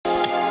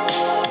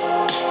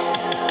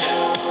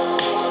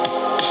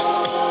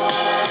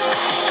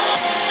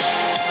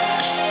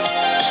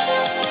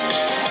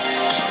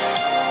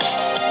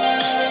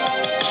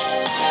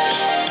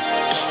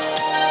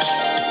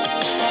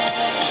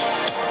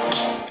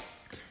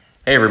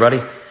Hey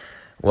everybody,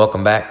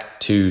 welcome back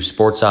to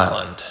Sports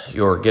Island,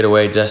 your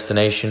getaway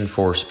destination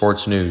for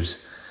sports news.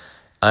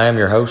 I am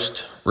your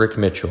host, Rick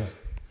Mitchell.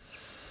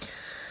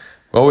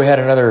 Well, we had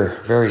another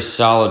very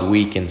solid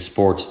week in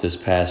sports this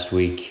past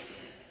week.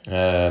 The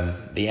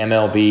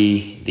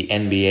MLB, the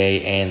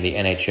NBA, and the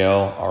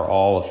NHL are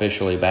all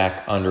officially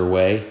back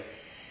underway.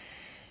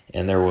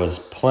 And there was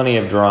plenty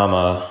of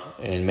drama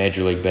in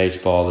Major League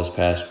Baseball this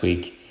past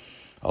week,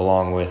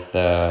 along with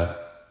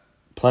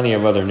plenty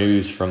of other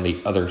news from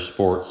the other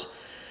sports.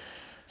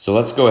 So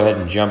let's go ahead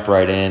and jump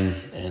right in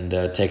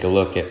and take a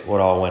look at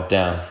what all went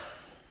down.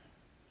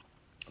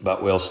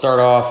 But we'll start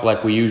off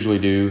like we usually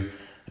do,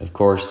 of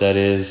course, that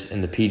is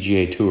in the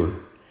PGA Tour.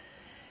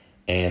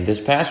 And this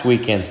past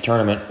weekend's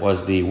tournament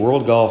was the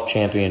World Golf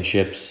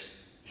Championships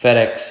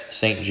FedEx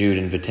St. Jude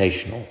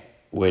Invitational,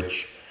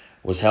 which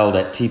was held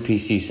at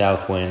TPC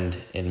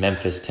Southwind in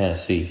Memphis,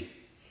 Tennessee.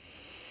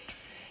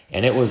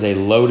 And it was a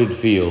loaded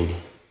field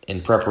in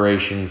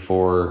preparation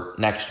for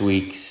next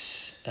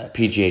week's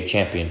PGA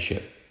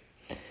Championship.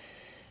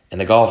 And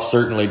the golf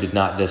certainly did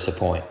not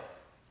disappoint.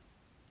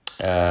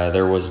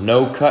 There was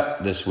no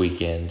cut this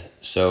weekend,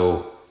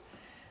 so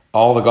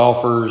all the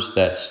golfers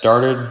that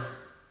started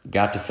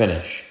got to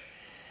finish.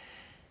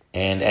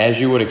 And as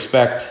you would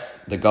expect,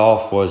 the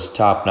golf was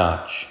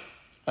top-notch.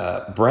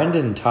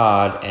 Brendan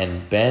Todd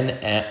and Ben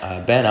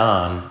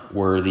An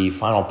were the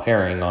final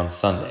pairing on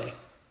Sunday.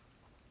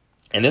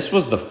 And this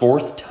was the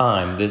fourth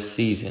time this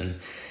season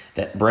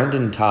that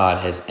Brendan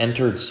Todd has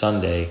entered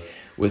Sunday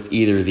with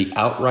either the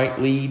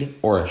outright lead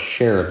or a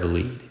share of the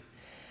lead.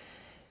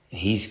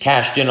 He's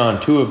cashed in on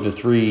two of the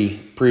three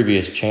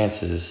previous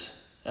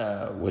chances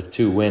with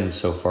 2 wins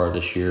so far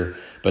this year,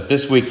 but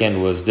this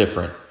weekend was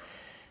different.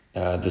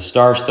 The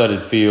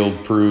star-studded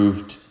field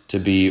proved to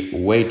be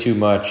way too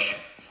much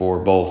for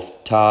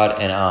both Todd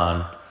and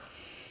An.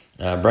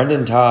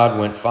 Brendan Todd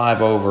went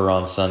 5 over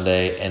on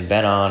Sunday, and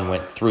Ben An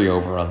went 3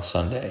 over on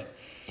Sunday.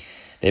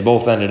 They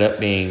both ended up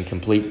being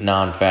complete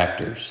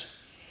non-factors.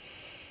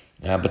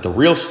 But the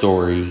real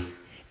story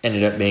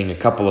ended up being a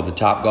couple of the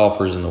top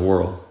golfers in the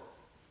world.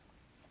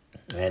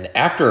 And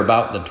after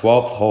about the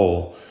 12th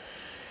hole,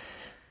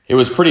 it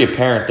was pretty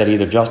apparent that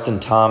either Justin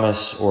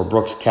Thomas or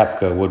Brooks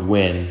Koepka would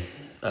win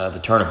the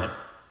tournament.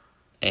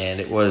 And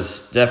it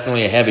was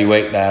definitely a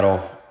heavyweight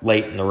battle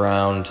late in the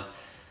round.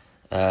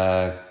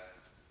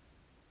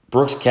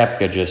 Brooks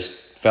Koepka just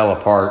fell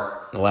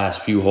apart in the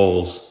last few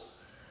holes.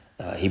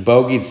 He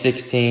bogeyed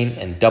 16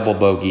 and double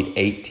bogeyed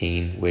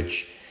 18,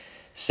 which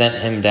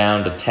sent him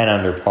down to 10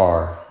 under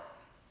par.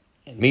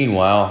 And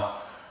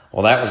meanwhile,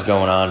 while that was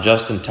going on,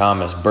 Justin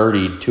Thomas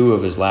birdied 2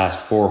 of his last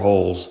 4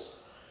 holes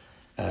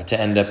to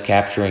end up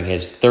capturing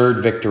his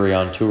 3rd victory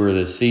on tour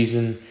this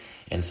season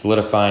and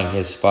solidifying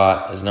his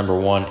spot as number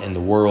 1 in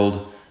the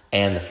world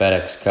and the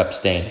FedEx Cup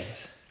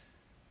standings.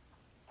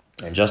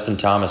 And Justin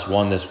Thomas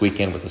won this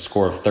weekend with a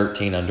score of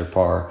 13 under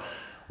par,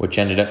 which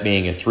ended up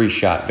being a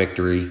 3-shot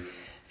victory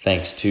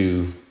thanks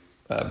to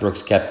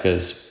Brooks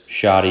Koepka's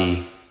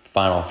shoddy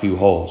final few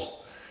holes.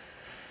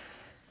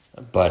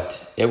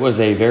 But it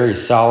was a very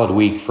solid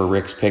week for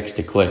Rick's picks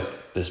to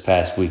click this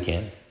past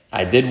weekend.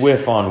 I did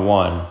whiff on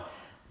one,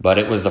 but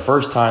it was the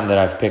first time that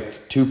I've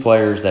picked 2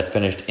 players that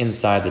finished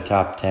inside the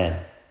top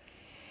 10.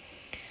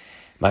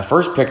 My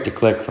first pick to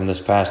click from this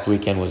past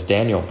weekend was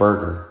Daniel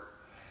Berger.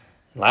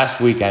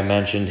 Last week I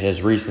mentioned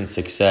his recent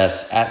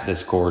success at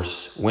this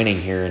course,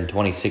 winning here in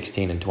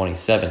 2016 and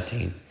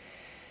 2017.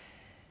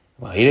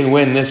 Well, he didn't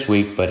win this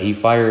week, but he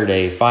fired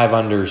a 5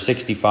 under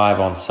 65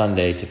 on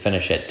Sunday to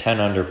finish at 10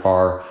 under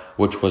par,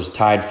 which was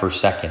tied for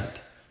second.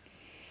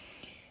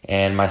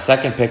 And my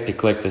second pick to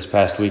click this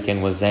past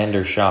weekend was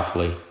Xander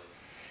Schauffele.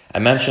 I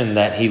mentioned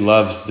that he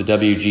loves the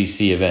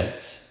WGC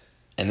events,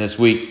 and this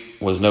week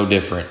was no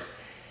different.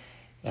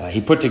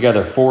 He put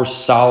together 4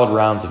 solid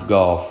rounds of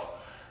golf,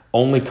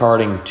 only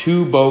carding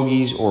 2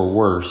 bogeys or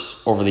worse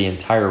over the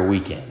entire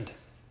weekend.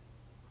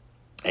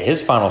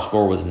 His final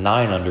score was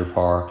 9 under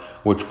par,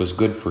 which was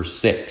good for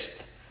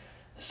 6th.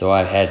 So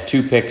I had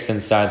 2 picks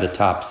inside the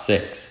top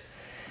 6.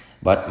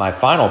 But my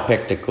final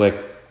pick to click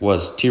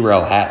was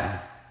Tyrrell Hatton,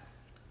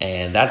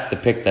 and that's the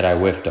pick that I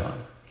whiffed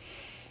on.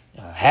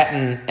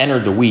 Hatton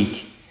entered the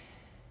week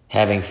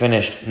having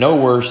finished no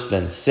worse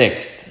than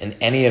 6th in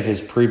any of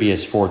his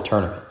previous 4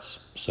 tournaments.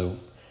 So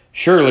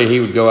surely he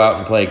would go out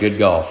and play good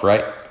golf,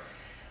 right?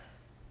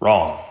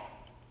 Wrong.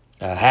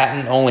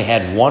 Hatton only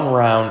had 1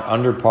 round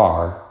under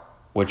par,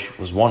 which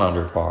was 1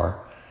 under par,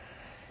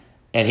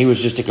 and he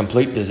was just a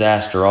complete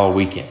disaster all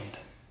weekend.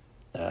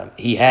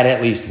 He had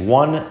at least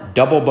 1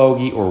 double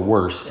bogey or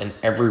worse in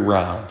every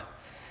round,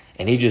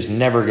 and he just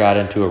never got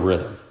into a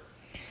rhythm.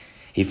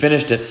 He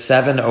finished at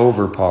 7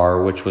 over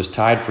par, which was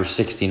tied for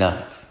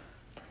 69th.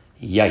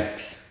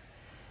 Yikes.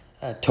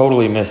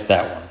 Totally missed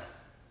that one.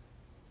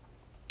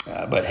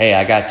 But hey,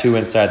 I got 2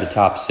 inside the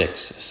top 6,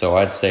 so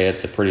I'd say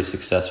it's a pretty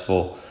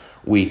successful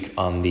week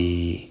on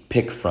the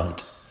pick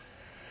front.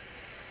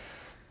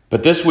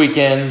 But this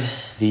weekend,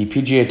 the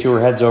PGA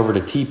Tour heads over to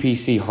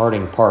TPC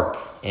Harding Park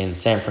in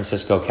San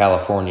Francisco,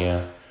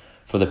 California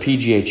for the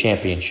PGA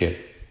Championship.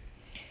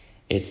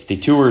 It's the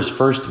tour's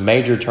first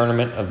major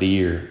tournament of the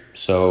year,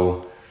 so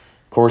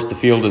of course the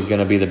field is going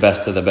to be the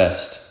best of the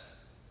best.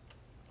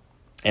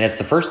 And it's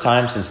the first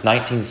time since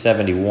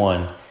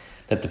 1971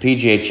 that the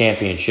PGA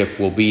Championship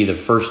will be the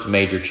first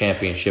major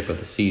championship of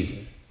the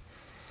season.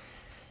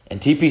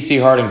 And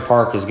TPC Harding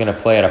Park is going to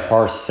play at a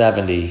par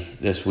 70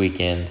 this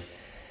weekend.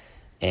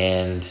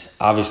 And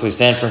obviously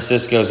San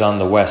Francisco's on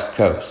the West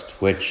Coast,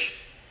 which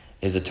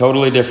is a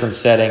totally different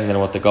setting than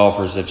what the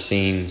golfers have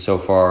seen so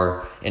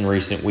far in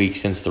recent weeks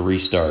since the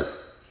restart.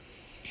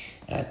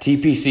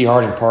 TPC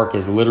Harding Park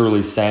is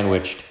literally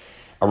sandwiched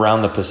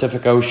around the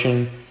Pacific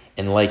Ocean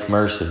and Lake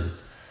Merced.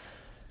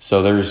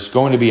 So there's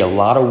going to be a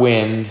lot of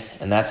wind,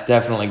 and that's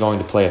definitely going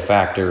to play a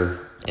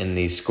factor in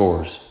these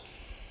scores.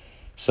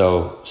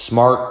 So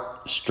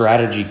smart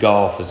strategy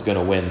golf is going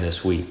to win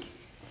this week.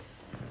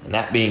 And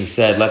that being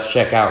said, let's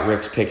check out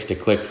Rick's picks to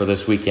click for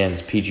this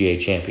weekend's PGA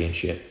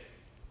Championship.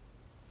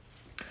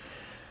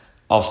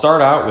 I'll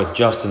start out with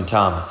Justin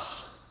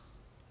Thomas.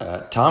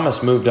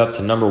 Thomas moved up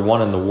to number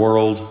 1 in the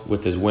world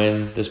with his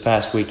win this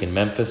past week in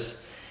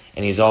Memphis,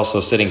 and he's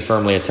also sitting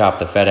firmly atop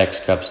the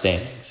FedEx Cup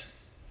standings.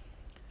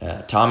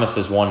 Thomas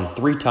has won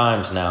 3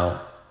 times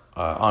now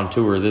on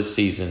tour this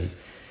season,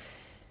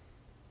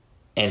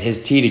 and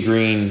his tee to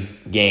green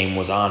game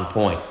was on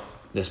point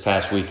this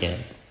past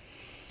weekend.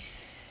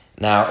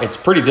 Now, it's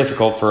pretty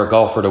difficult for a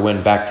golfer to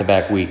win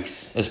back-to-back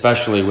weeks,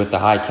 especially with the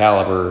high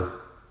caliber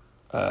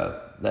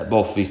that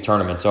both of these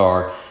tournaments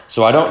are.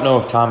 So I don't know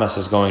if Thomas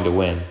is going to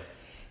win.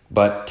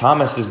 But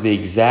Thomas is the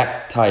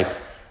exact type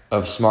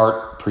of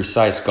smart,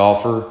 precise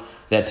golfer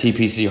that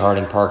TPC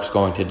Harding Park's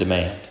going to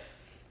demand.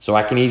 So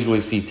I can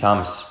easily see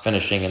Thomas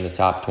finishing in the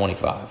top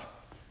 25.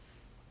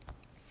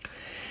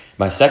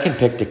 My second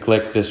pick to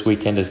click this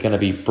weekend is going to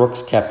be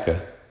Brooks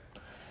Koepka.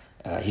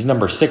 He's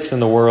number 6 in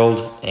the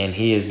world, and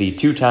he is the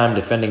 2-time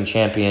defending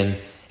champion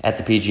at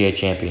the PGA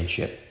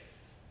Championship.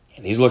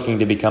 And he's looking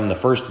to become the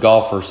first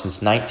golfer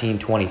since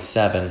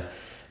 1927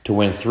 to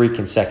win 3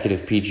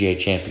 consecutive PGA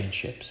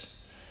Championships.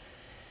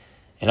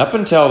 And up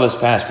until this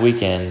past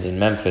weekend in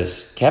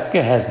Memphis,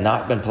 Koepka has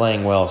not been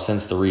playing well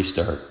since the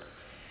restart.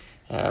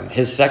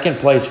 His second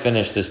place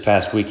finish this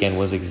past weekend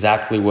was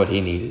exactly what he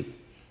needed,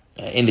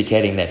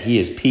 indicating that he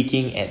is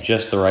peaking at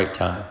just the right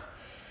time.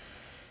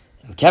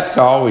 And Koepka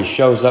always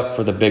shows up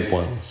for the big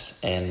ones,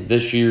 and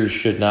this year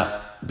should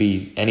not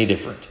be any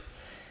different.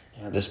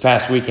 This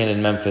past weekend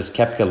in Memphis,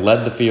 Koepka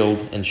led the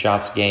field in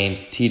shots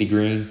gained tee to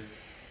green,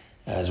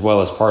 as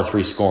well as par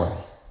 3 scoring.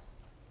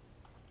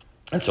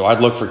 And so I'd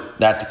look for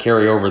that to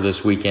carry over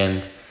this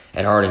weekend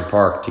at Harding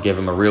Park to give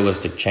him a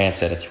realistic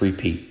chance at a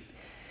three-peat.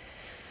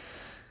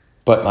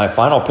 But my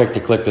final pick to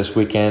click this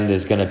weekend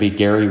is going to be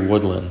Gary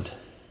Woodland.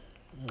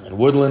 And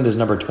Woodland is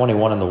number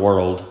 21 in the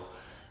world,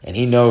 and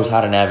he knows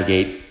how to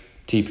navigate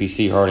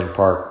TPC Harding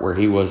Park, where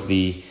he was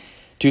the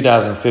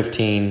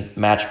 2015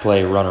 match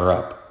play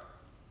runner-up.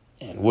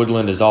 And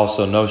Woodland is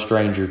also no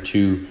stranger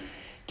to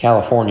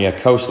California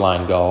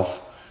coastline golf,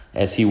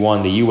 as he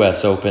won the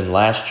U.S. Open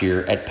last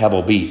year at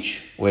Pebble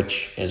Beach,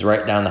 which is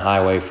right down the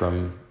highway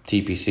from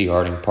TPC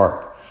Harding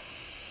Park.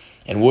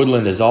 And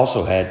Woodland has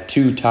also had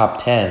 2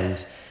 top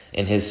 10s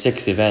in his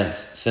 6 events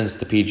since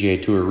the PGA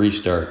Tour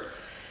restart.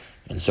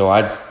 And so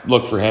I'd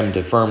look for him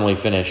to firmly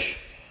finish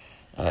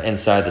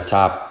inside the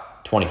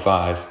top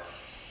 25.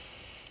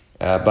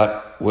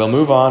 But we'll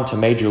move on to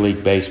Major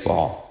League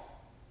Baseball.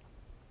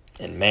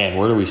 And man,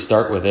 where do we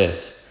start with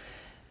this?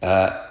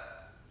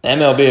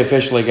 MLB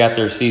officially got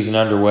their season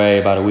underway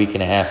about a week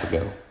and a half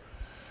ago.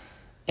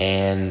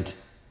 And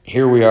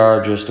here we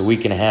are just a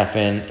week and a half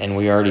in, and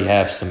we already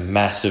have some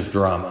massive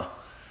drama.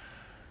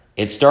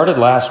 It started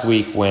last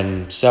week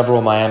when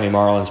several Miami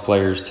Marlins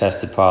players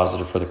tested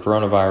positive for the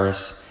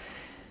coronavirus.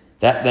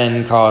 That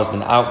then caused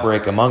an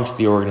outbreak amongst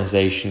the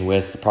organization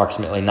with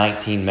approximately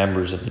 19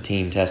 members of the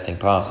team testing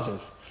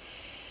positive.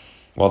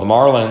 Well, the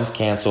Marlins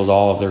canceled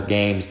all of their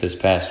games this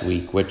past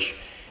week, which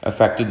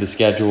affected the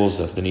schedules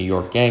of the New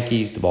York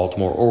Yankees, the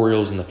Baltimore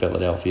Orioles, and the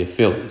Philadelphia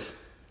Phillies.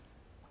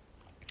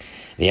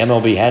 The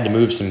MLB had to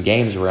move some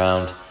games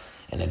around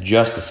and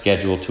adjust the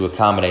schedule to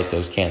accommodate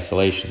those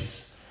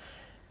cancellations,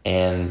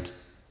 and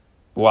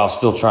while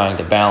still trying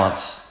to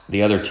balance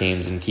the other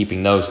teams and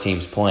keeping those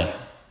teams playing.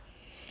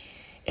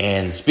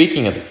 And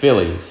speaking of the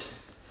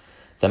Phillies,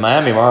 the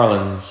Miami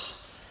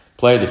Marlins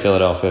played the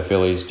Philadelphia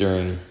Phillies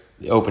during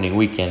the opening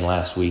weekend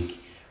last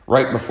week,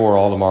 right before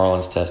all the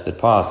Marlins tested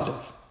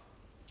positive.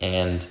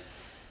 And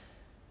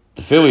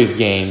the Phillies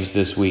games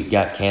this week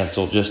got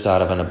canceled just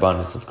out of an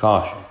abundance of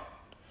caution.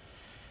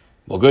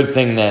 Well, good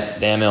thing that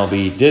the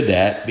MLB did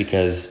that,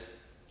 because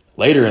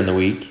later in the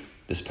week,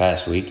 this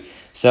past week,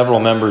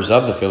 several members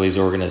of the Phillies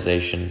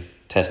organization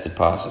tested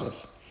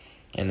positive.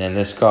 And then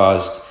this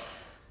caused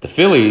the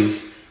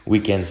Phillies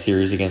weekend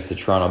series against the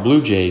Toronto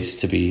Blue Jays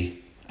to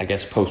be, I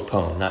guess,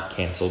 postponed, not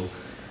canceled.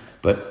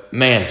 But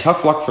man,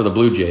 tough luck for the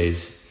Blue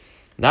Jays.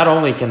 Not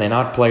only can they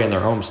not play in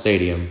their home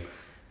stadium,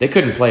 they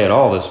couldn't play at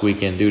all this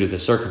weekend due to the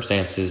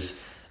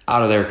circumstances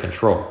out of their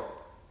control.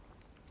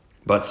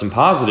 But some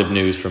positive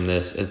news from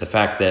this is the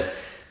fact that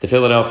the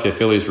Philadelphia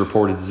Phillies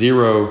reported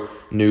 0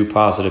 new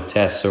positive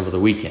tests over the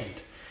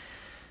weekend.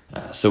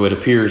 So it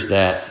appears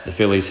that the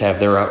Phillies have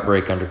their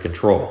outbreak under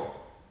control.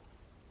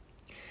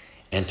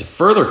 And to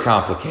further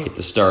complicate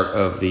the start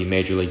of the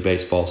Major League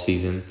Baseball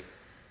season,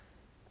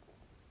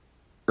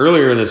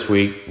 earlier this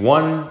week,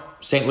 1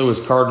 St.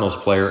 Louis Cardinals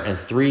player and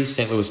 3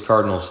 St. Louis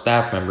Cardinals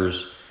staff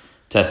members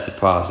tested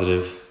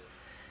positive.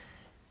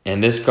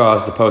 And this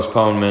caused the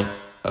postponement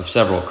of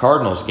several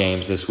Cardinals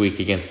games this week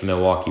against the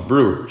Milwaukee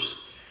Brewers.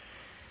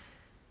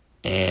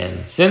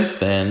 And since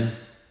then,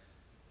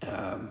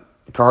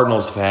 the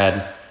Cardinals have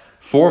had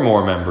 4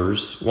 more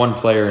members, 1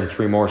 player and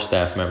 3 more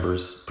staff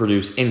members,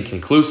 produce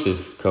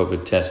inconclusive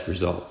COVID test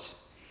results.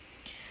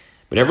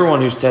 But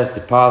everyone who's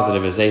tested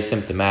positive is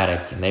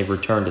asymptomatic, and they've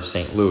returned to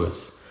St.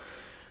 Louis.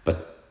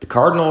 But the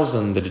Cardinals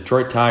and the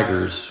Detroit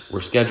Tigers were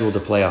scheduled to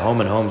play a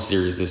home-and-home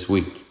series this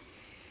week.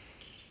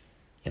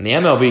 And the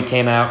MLB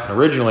came out and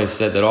originally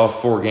said that all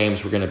 4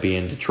 games were going to be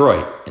in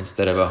Detroit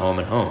instead of a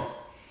home-and-home.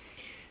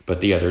 But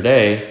the other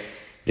day,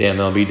 the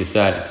MLB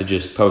decided to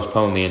just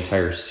postpone the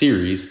entire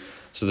series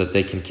so that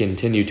they can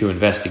continue to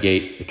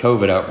investigate the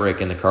COVID outbreak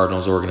in the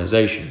Cardinals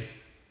organization.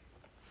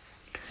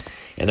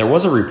 And there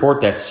was a report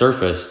that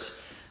surfaced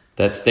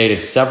that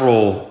stated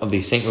several of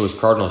the St. Louis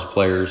Cardinals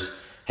players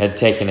had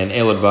taken an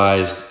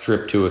ill-advised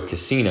trip to a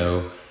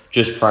casino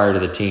just prior to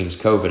the team's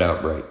COVID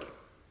outbreak.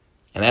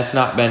 And that's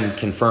not been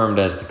confirmed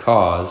as the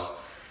cause,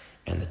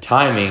 and the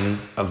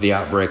timing of the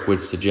outbreak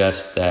would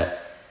suggest that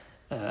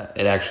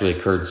it actually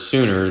occurred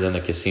sooner than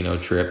the casino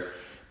trip,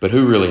 but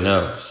who really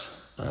knows?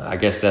 I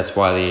guess that's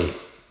why the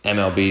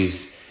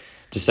MLB's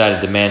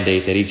decided to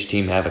mandate that each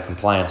team have a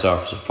compliance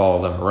officer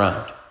follow them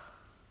around.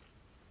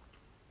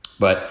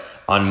 But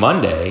on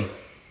Monday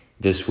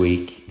this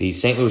week, the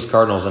St. Louis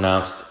Cardinals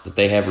announced that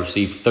they have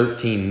received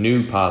 13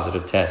 new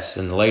positive tests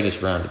in the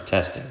latest round of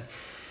testing.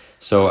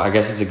 So I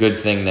guess it's a good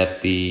thing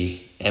that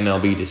the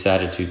MLB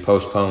decided to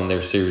postpone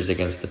their series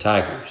against the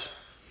Tigers.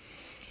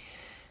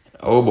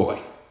 Oh boy,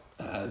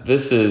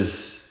 this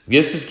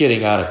is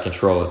getting out of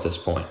control at this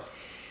point.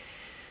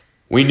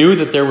 We knew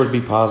that there would be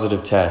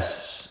positive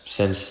tests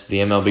since the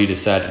MLB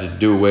decided to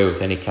do away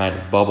with any kind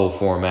of bubble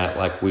format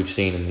like we've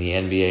seen in the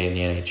NBA and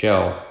the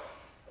NHL.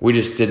 We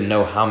just didn't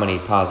know how many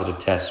positive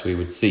tests we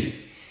would see.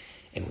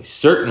 And we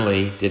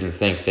certainly didn't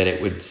think that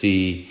it would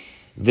see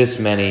this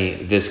many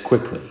this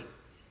quickly.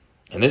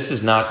 And this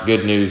is not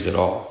good news at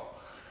all.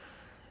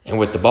 And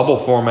with the bubble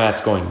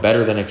formats going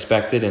better than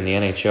expected in the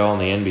NHL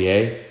and the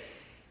NBA,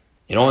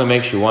 it only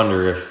makes you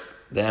wonder if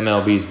the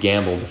MLB's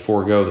gamble to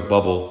forego the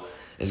bubble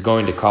is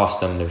going to cost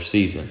them their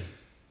season.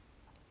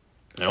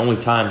 And only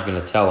time's going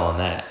to tell on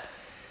that.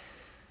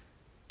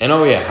 And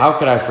oh yeah, how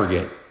could I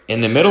forget?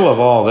 In the middle of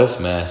all this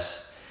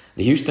mess,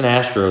 the Houston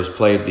Astros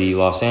played the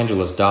Los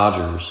Angeles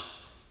Dodgers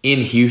in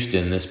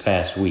Houston this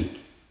past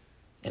week.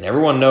 And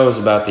everyone knows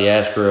about the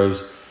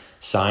Astros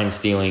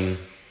sign-stealing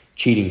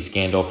cheating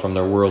scandal from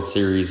their World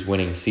Series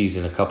winning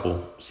season a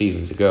couple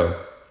seasons ago.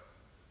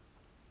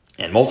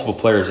 And multiple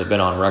players have been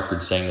on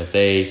record saying that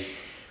they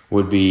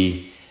would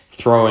be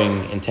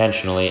throwing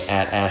intentionally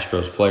at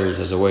Astros players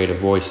as a way to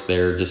voice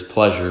their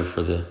displeasure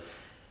for the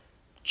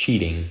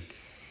cheating.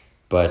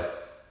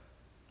 But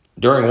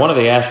during one of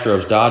the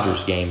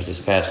Astros-Dodgers games this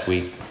past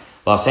week,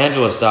 Los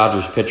Angeles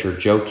Dodgers pitcher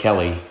Joe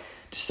Kelly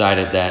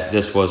decided that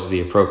this was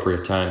the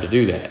appropriate time to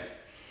do that.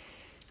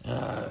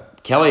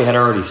 Kelly had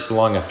already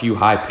slung a few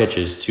high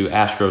pitches to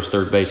Astros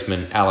third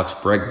baseman Alex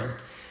Bregman,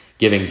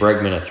 giving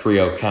Bregman a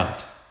 3-0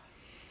 count.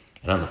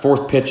 And on the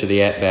 4th pitch of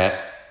the at-bat,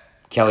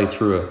 Kelly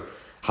threw a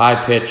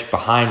high pitch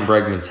behind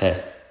Bregman's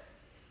head.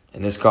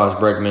 And this caused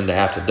Bregman to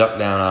have to duck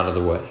down out of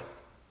the way.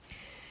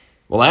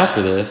 Well,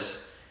 after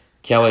this,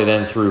 Kelly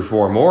then threw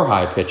 4 more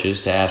high pitches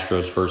to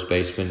Astros first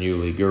baseman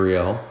Yuli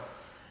Gurriel,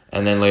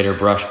 and then later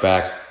brushed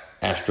back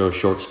Astros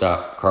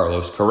shortstop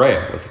Carlos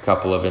Correa with a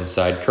couple of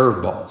inside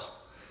curveballs.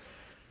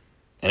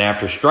 And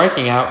after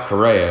striking out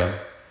Correa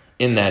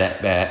in that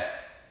at-bat,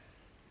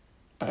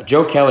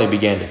 Joe Kelly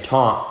began to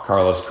taunt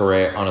Carlos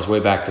Correa on his way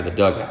back to the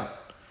dugout.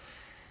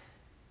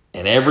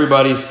 And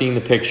everybody's seen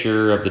the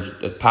picture of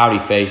the pouty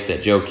face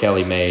that Joe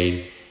Kelly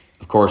made,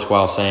 of course,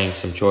 while saying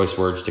some choice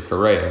words to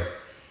Correa.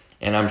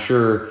 And I'm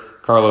sure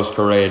Carlos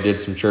Correa did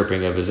some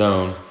chirping of his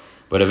own,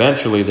 but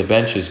eventually the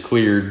benches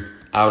cleared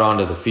out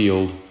onto the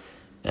field,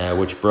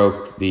 which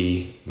broke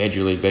the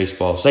Major League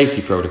Baseball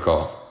safety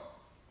protocol.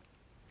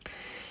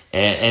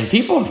 And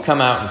people have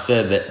come out and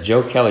said that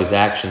Joe Kelly's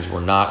actions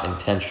were not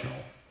intentional.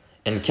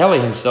 And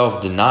Kelly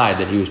himself denied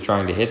that he was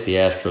trying to hit the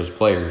Astros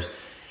players,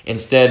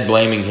 instead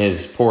blaming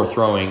his poor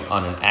throwing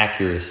on an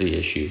accuracy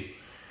issue.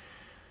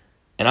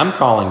 And I'm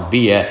calling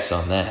BS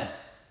on that.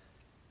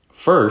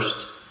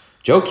 First,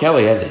 Joe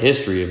Kelly has a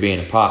history of being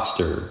a pot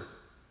stirrer,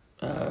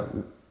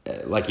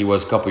 like he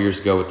was a couple years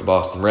ago with the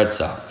Boston Red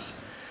Sox.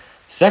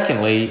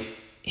 Secondly,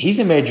 he's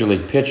a major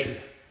league pitcher.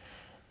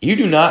 You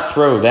do not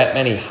throw that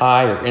many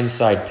high or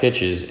inside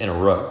pitches in a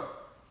row.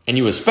 And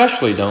you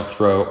especially don't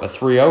throw a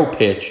 3-0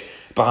 pitch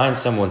behind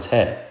someone's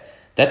head.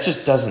 That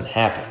just doesn't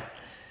happen.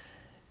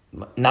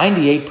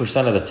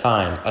 98% of the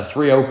time, a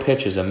 3-0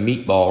 pitch is a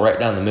meatball right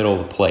down the middle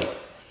of the plate.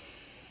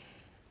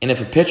 And if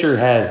a pitcher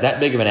has that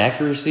big of an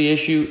accuracy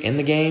issue in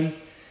the game,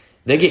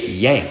 they get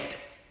yanked.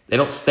 They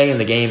don't stay in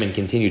the game and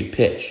continue to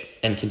pitch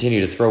and continue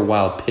to throw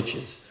wild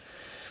pitches.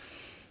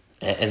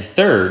 And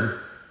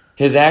third,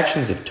 his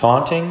actions of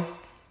taunting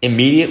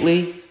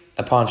immediately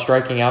upon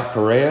striking out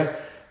Correa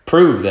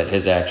prove that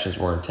his actions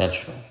were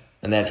intentional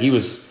and that he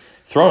was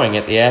throwing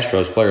at the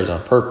Astros players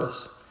on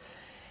purpose.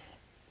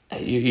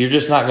 You're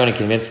just not going to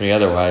convince me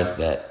otherwise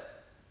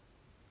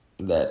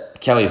that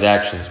Kelly's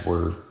actions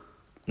were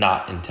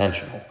not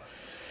intentional.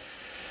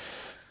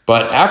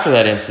 But after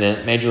that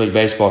incident, Major League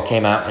Baseball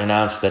came out and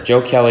announced that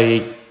Joe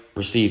Kelly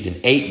received an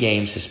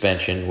 8-game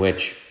suspension,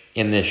 which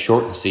in this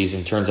shortened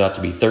season turns out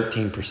to be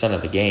 13%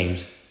 of the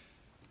games.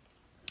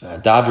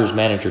 Dodgers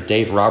manager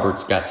Dave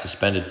Roberts got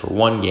suspended for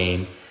 1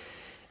 game,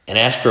 and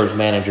Astros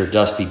manager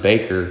Dusty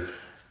Baker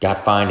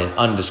got fined an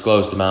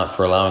undisclosed amount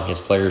for allowing his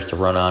players to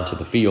run onto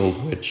the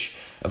field, which,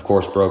 of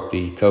course, broke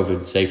the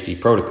COVID safety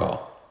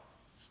protocol.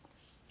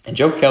 And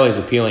Joe Kelly's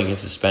appealing his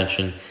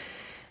suspension.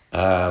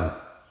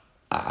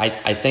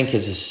 I think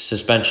his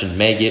suspension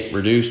may get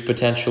reduced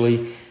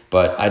potentially,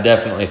 but I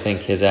definitely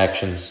think his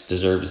actions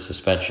deserve a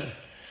suspension.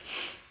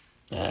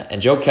 And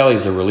Joe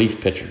Kelly's a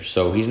relief pitcher,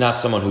 so he's not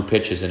someone who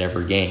pitches in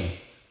every game.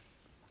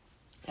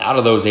 Out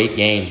of those 8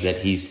 games that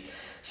he's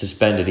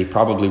suspended, he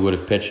probably would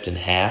have pitched in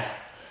half.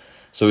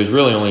 So he's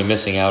really only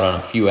missing out on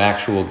a few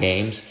actual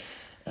games,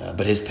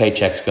 but his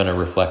paycheck's going to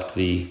reflect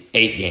the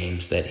 8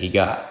 games that he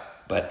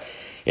got. But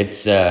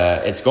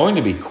it's going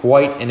to be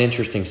quite an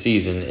interesting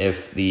season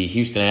if the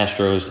Houston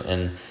Astros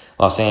and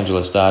Los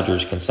Angeles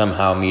Dodgers can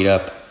somehow meet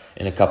up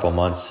in a couple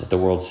months at the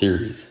World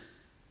Series.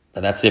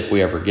 Now, that's if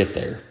we ever get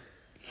there.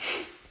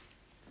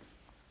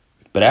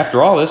 But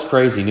after all this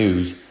crazy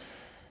news,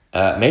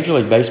 Major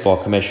League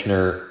Baseball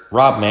Commissioner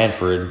Rob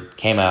Manfred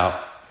came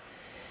out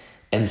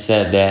and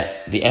said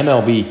that the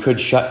MLB could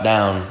shut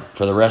down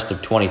for the rest of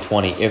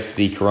 2020 if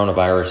the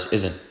coronavirus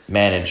isn't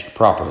managed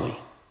properly.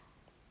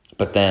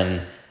 But then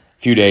a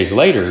few days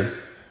later,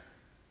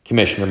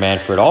 Commissioner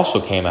Manfred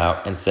also came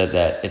out and said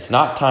that it's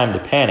not time to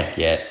panic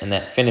yet and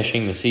that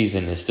finishing the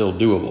season is still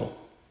doable.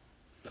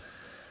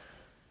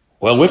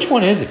 Well, which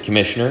one is it,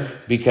 Commissioner?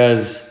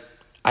 Because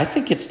I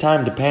think it's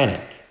time to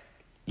panic.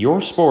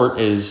 Your sport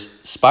is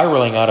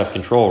spiraling out of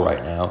control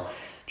right now,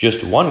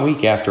 just 1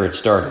 week after it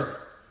started.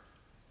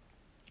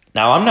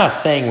 Now, I'm not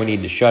saying we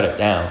need to shut it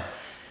down,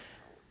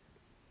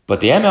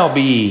 but the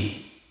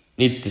MLB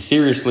needs to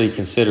seriously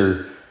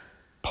consider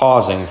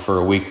pausing for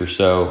a week or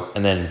so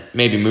and then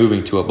maybe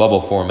moving to a bubble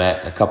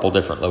format in a couple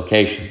different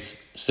locations,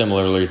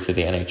 similarly to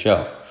the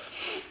NHL.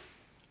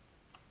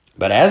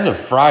 But as of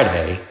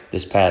Friday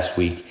this past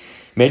week,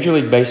 Major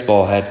League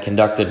Baseball had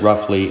conducted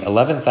roughly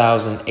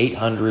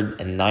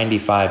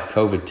 11,895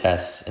 COVID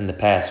tests in the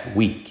past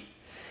week.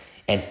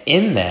 And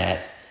in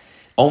that,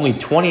 only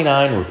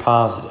 29 were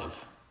positive.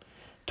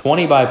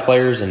 20 by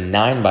players and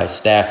 9 by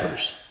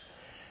staffers.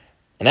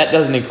 And that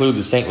doesn't include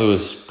the St.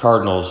 Louis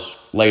Cardinals'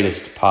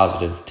 latest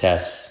positive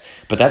tests,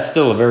 but that's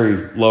still a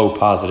very low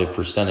positive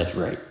percentage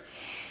rate.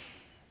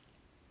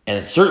 And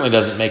it certainly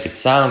doesn't make it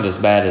sound as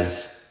bad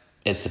as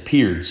it's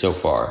appeared so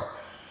far.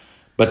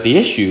 But the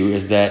issue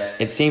is that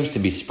it seems to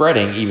be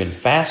spreading even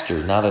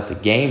faster now that the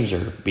games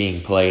are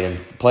being played and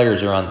the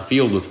players are on the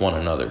field with one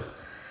another.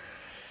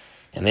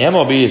 And the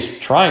MLB is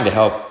trying to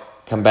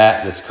help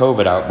combat this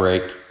COVID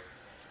outbreak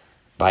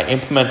by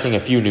implementing a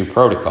few new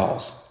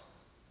protocols.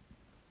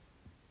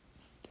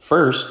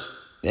 First,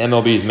 the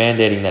MLB is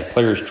mandating that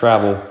players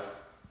travel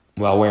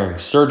while wearing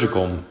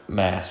surgical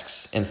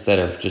masks instead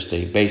of just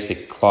a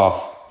basic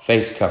cloth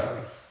face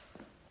covering.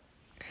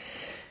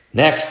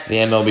 Next, the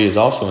MLB is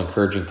also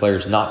encouraging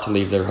players not to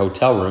leave their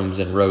hotel rooms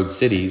in road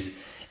cities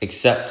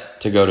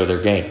except to go to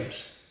their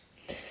games.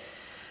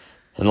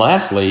 And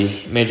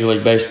lastly, Major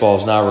League Baseball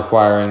is now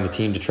requiring the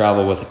team to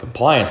travel with a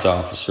compliance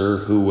officer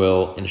who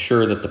will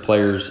ensure that the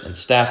players and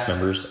staff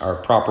members are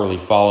properly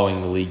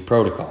following the league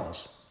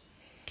protocols.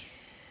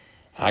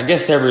 I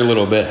guess every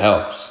little bit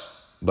helps,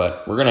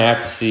 but we're going to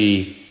have to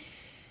see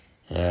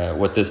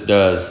what this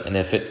does and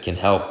if it can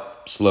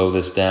help slow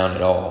this down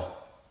at all.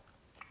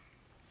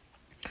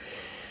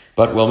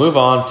 But we'll move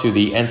on to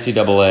the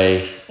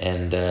NCAA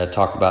and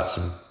talk about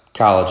some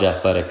college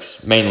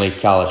athletics, mainly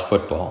college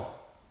football.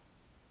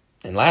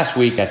 And last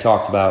week I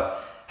talked about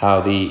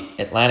how the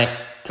Atlantic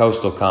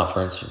Coastal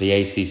Conference, the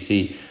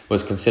ACC,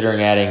 was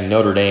considering adding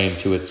Notre Dame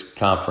to its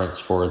conference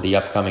for the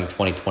upcoming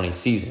 2020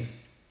 season.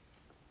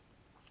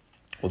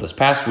 Well, this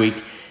past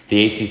week,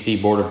 the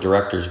ACC Board of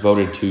Directors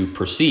voted to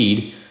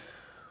proceed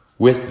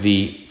with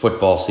the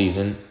football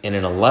season in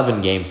an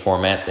 11-game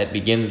format that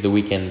begins the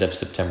weekend of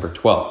September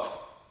 12th.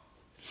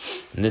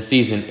 And this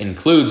season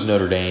includes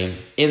Notre Dame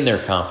in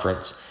their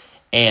conference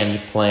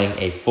and playing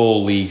a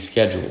full league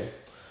schedule.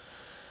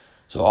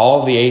 So all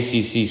of the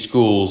ACC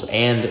schools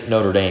and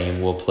Notre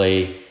Dame will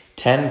play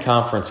 10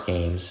 conference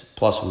games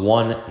plus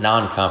one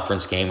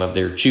non-conference game of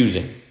their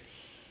choosing.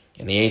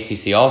 And the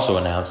ACC also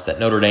announced that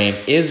Notre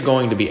Dame is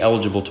going to be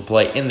eligible to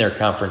play in their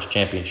conference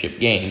championship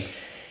game,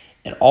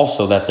 and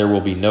also that there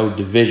will be no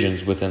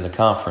divisions within the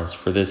conference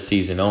for this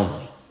season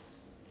only.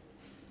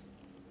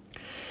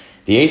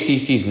 The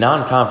ACC's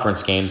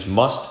non-conference games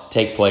must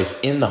take place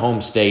in the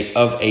home state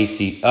of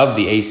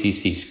the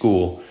ACC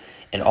school,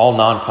 and all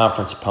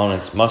non-conference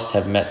opponents must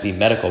have met the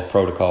medical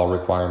protocol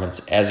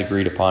requirements as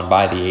agreed upon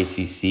by the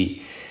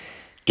ACC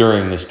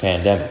during this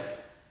pandemic.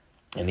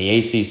 And the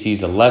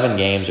ACC's 11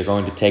 games are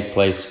going to take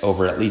place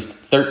over at least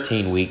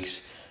 13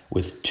 weeks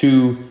with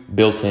 2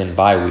 built-in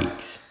bye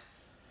weeks.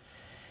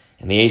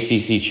 And the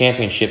ACC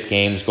championship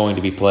game is going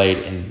to be played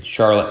in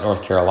Charlotte,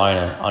 North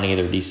Carolina on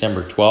either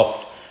December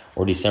 12th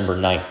or December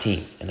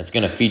 19th. And it's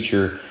going to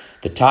feature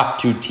the top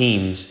 2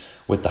 teams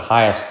with the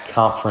highest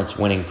conference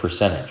winning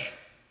percentage.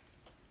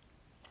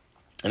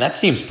 And that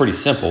seems pretty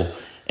simple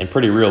and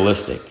pretty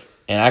realistic,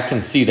 and I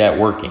can see that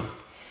working.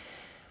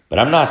 But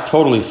I'm not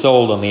totally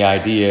sold on the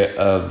idea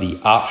of the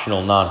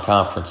optional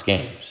non-conference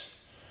games.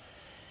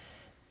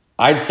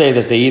 I'd say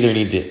that they either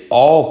need to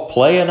all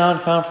play a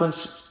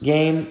non-conference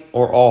game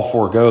or all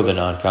forego the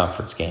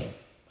non-conference game.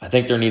 I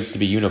think there needs to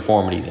be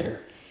uniformity there.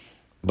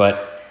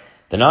 But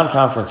the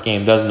non-conference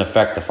game doesn't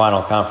affect the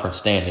final conference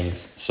standings,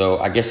 so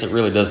I guess it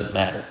really doesn't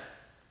matter.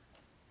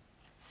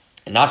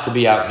 And not to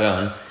be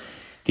outdone,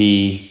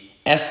 the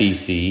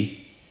SEC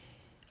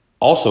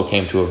also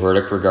came to a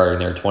verdict regarding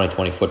their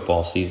 2020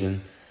 football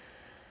season,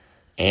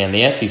 and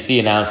the SEC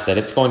announced that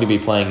it's going to be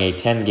playing a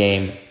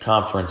 10-game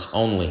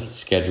conference-only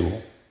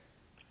schedule.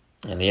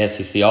 And the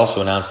SEC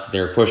also announced that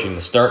they're pushing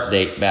the start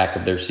date back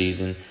of their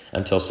season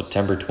until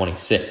September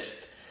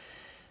 26th.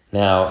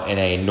 Now, in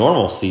a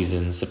normal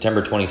season,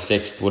 September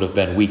 26th would have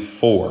been week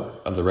 4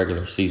 of the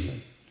regular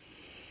season.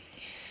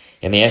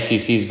 And the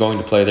SEC is going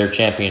to play their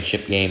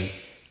championship game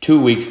 2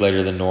 weeks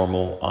later than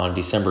normal on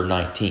December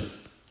 19th.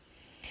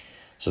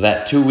 So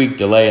that 2-week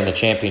delay in the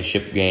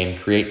championship game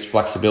creates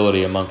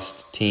flexibility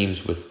amongst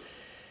teams with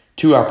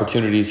 2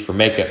 opportunities for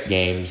makeup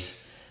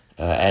games,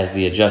 as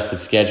the adjusted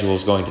schedule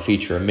is going to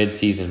feature a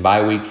midseason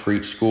bye week for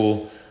each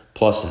school,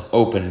 plus an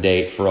open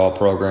date for all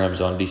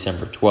programs on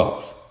December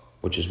 12th,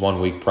 which is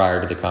 1 week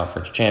prior to the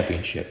conference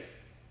championship.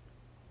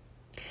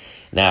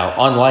 Now,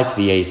 unlike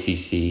the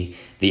ACC,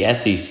 the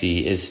SEC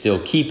is still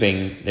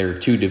keeping their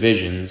 2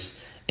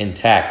 divisions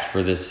intact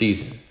for this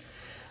season.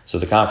 So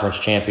the conference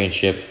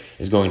championship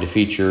is going to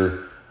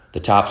feature the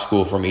top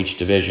school from each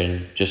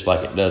division, just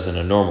like it does in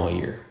a normal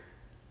year.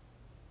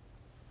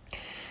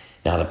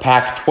 Now, the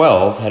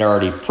Pac-12 had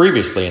already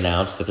previously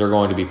announced that they're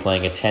going to be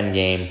playing a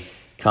 10-game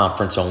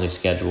conference-only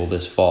schedule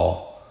this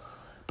fall.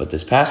 But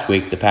this past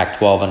week, the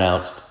Pac-12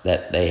 announced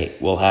that they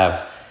will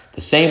have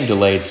the same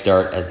delayed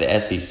start as the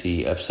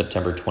SEC of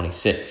September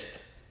 26th.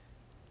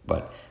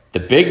 But the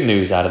big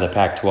news out of the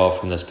Pac-12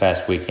 from this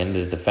past weekend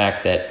is the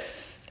fact that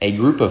a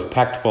group of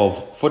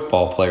Pac-12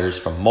 football players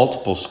from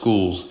multiple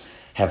schools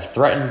have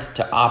threatened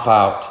to opt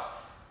out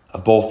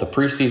of both the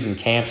preseason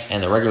camps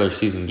and the regular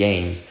season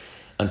games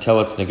until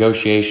its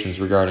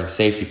negotiations regarding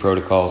safety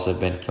protocols have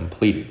been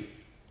completed.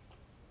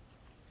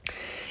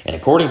 And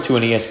according to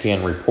an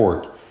ESPN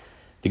report,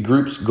 the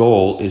group's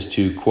goal is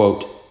to,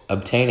 quote,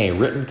 obtain a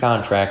written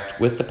contract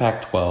with the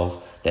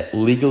Pac-12 that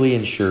legally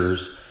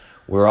ensures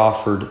we're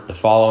offered the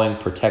following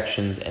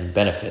protections and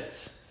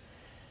benefits.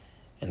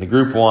 And the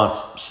group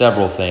wants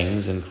several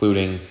things,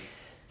 including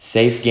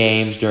safe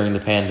games during the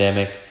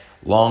pandemic,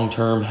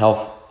 long-term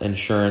health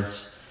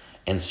insurance,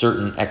 and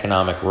certain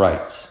economic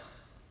rights.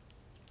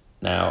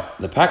 Now,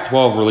 the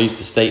Pac-12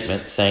 released a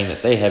statement saying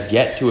that they have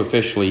yet to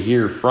officially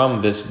hear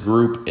from this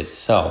group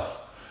itself.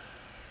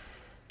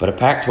 But a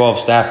Pac-12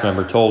 staff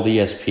member told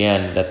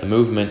ESPN that the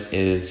movement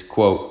is,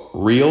 quote,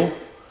 real,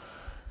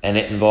 and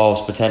it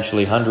involves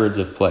potentially hundreds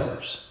of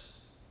players.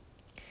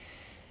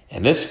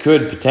 And this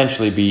could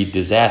potentially be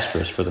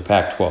disastrous for the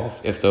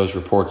Pac-12 if those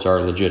reports are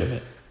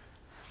legitimate.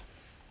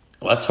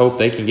 Let's hope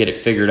they can get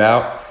it figured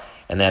out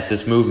and that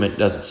this movement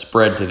doesn't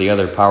spread to the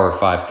other Power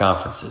 5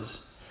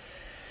 conferences.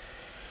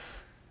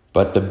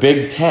 But the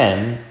Big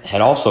Ten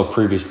had also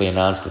previously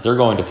announced that they're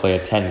going to play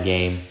a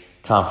 10-game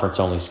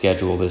conference-only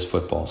schedule this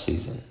football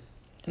season.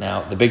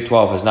 Now, the Big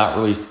 12 has not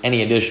released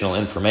any additional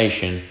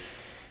information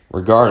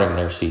regarding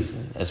their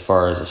season as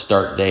far as a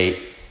start date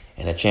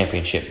and a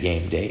championship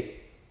game date,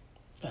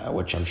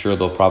 which I'm sure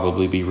they'll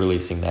probably be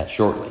releasing that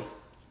shortly.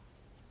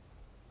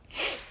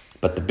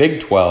 But the Big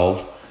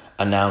 12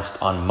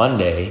 announced on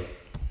Monday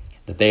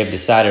that they have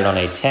decided on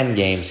a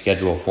 10-game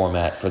schedule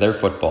format for their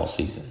football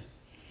season.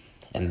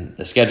 And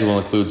the schedule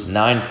includes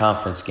 9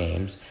 conference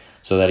games,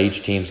 so that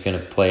each team's going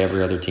to play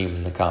every other team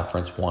in the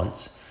conference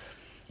once,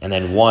 and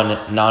then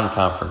 1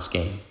 non-conference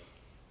game.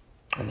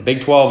 And the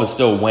Big 12 is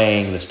still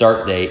weighing the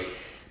start date,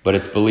 but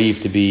it's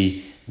believed to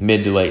be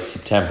mid to late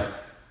September.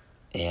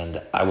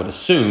 And I would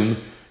assume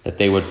that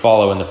they would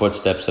follow in the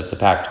footsteps of the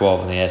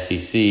Pac-12 and the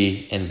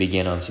SEC and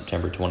begin on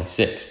September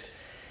 26th.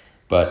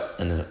 But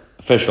an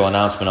official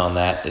announcement on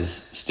that is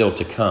still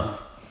to come.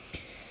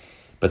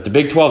 But the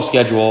Big 12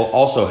 schedule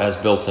also has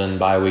built-in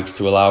bye weeks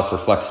to allow for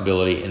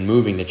flexibility in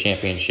moving the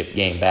championship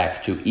game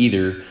back to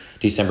either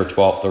December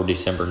 12th or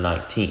December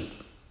 19th.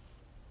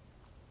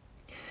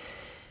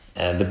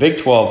 And the Big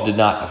 12 did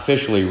not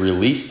officially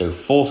release their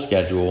full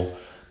schedule,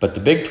 but the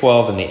Big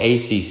 12 and the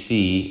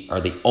ACC are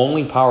the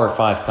only Power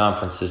 5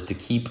 conferences to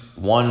keep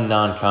one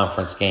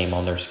non-conference game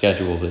on their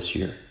schedule this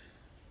year.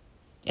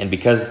 And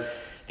because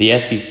the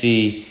SEC,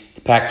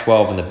 the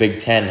Pac-12, and the Big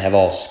 10 have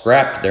all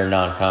scrapped their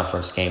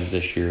non-conference games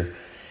this year,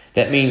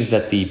 that means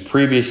that the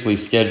previously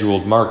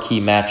scheduled marquee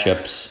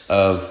matchups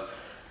of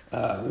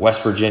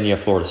West Virginia,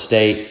 Florida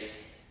State,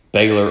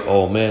 Baylor,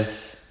 Ole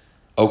Miss,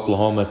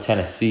 Oklahoma,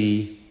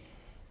 Tennessee,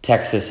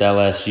 Texas,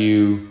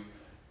 LSU,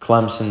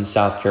 Clemson,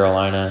 South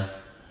Carolina,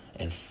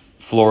 and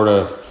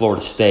Florida,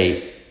 Florida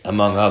State,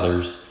 among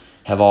others,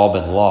 have all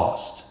been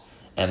lost.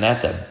 And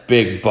that's a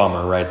big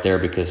bummer right there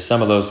because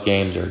some of those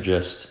games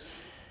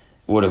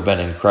would have been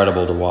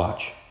incredible to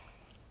watch.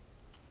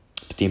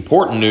 But the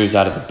important news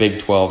out of the Big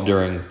 12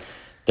 during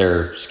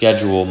their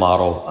schedule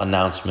model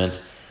announcement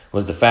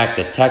was the fact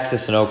that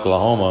Texas and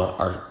Oklahoma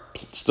are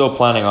still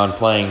planning on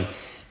playing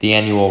the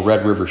annual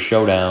Red River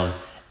Showdown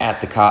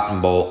at the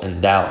Cotton Bowl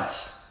in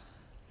Dallas.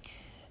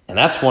 And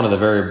that's one of the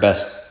very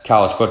best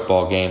college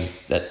football games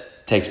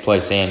that takes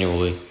place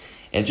annually.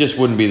 And it just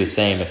wouldn't be the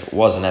same if it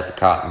wasn't at the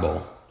Cotton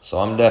Bowl. So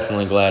I'm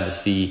definitely glad to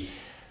see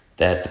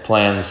that the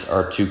plans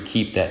are to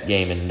keep that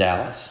game in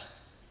Dallas.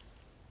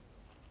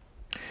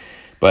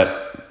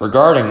 But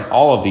regarding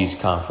all of these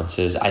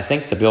conferences, I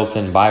think the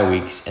built-in bye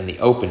weeks and the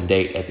open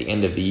date at the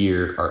end of the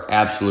year are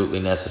absolutely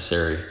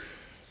necessary,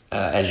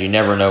 as you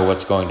never know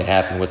what's going to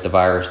happen with the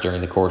virus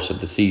during the course of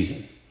the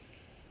season.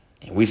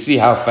 And we see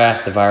how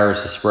fast the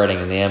virus is spreading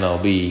in the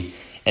MLB,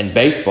 and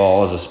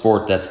baseball is a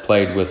sport that's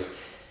played with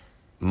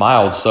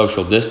mild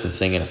social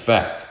distancing in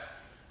effect.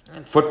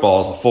 And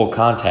football is a full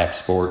contact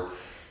sport,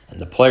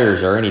 and the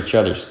players are in each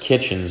other's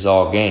kitchens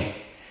all game.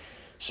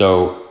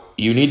 So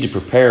you need to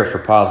prepare for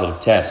positive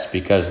tests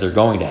because they're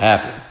going to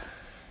happen.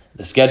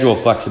 The schedule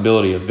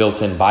flexibility of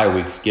built-in bye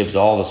weeks gives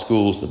all the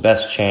schools the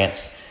best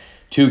chance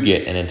to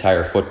get an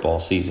entire football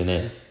season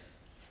in.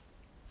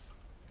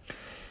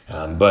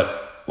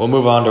 But we'll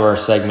move on to our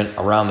segment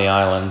Around the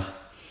Island.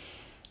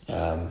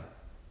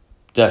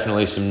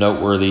 Definitely some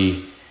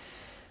noteworthy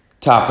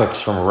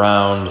topics from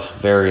around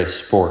various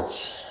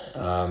sports.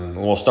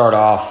 We'll start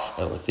off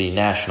with the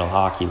National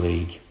Hockey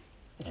League.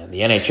 And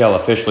the NHL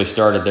officially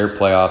started their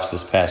playoffs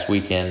this past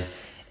weekend,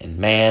 and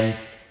man,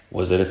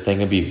 was it a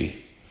thing of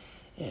beauty.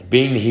 And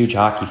being the huge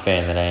hockey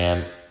fan that I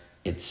am,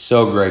 it's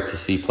so great to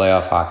see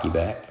playoff hockey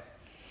back.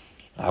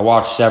 I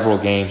watched several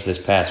games this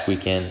past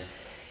weekend,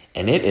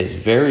 and it is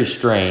very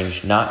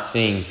strange not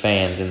seeing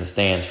fans in the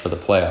stands for the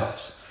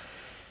playoffs.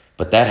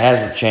 But that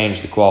hasn't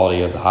changed the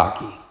quality of the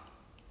hockey.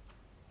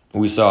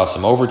 We saw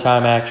some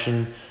overtime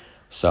action,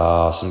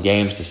 saw some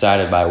games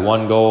decided by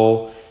one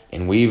goal,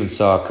 and we even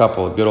saw a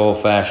couple of good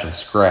old-fashioned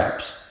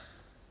scraps.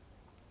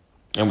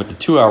 And with the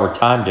 2-hour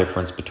time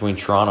difference between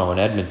Toronto and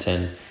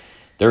Edmonton,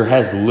 there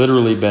has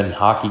literally been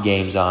hockey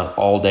games on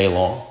all day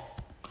long.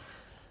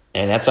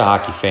 And that's a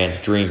hockey fan's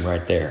dream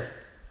right there.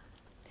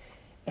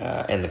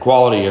 And the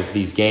quality of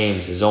these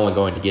games is only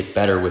going to get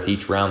better with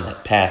each round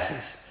that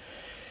passes.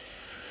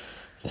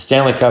 The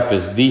Stanley Cup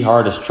is the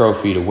hardest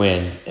trophy to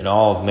win in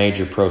all of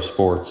major pro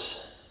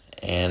sports,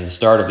 and the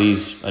start of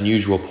these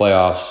unusual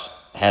playoffs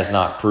has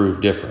not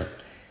proved different.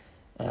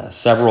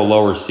 Several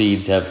lower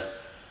seeds have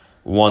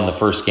won the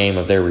first game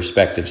of their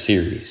respective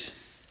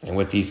series, and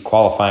with these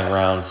qualifying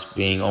rounds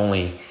being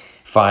only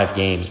 5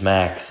 games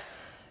max,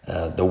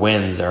 the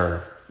wins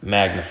are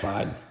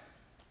magnified.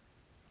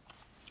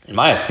 In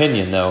my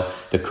opinion, though,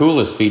 the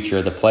coolest feature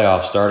of the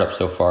playoff startup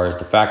so far is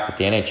the fact that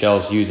the NHL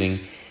is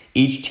using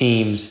each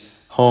team's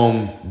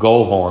home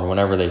goal horn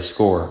whenever they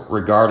score,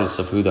 regardless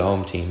of who the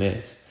home team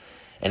is.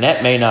 And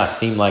that may not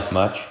seem like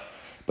much,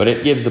 but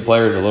it gives the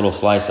players a little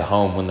slice of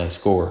home when they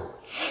score.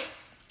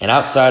 And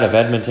outside of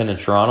Edmonton and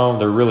Toronto,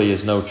 there really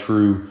is no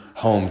true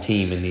home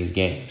team in these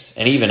games.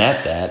 And even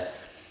at that,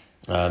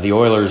 the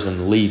Oilers and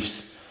the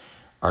Leafs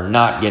are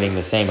not getting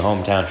the same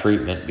hometown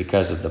treatment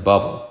because of the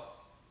bubble.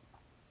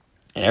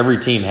 And every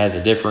team has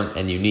a different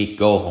and unique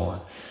goal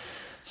horn.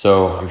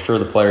 So I'm sure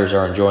the players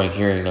are enjoying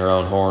hearing their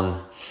own horn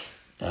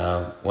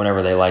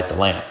whenever they light the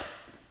lamp.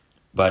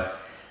 But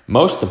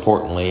most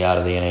importantly, out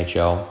of the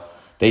NHL,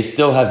 they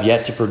still have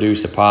yet to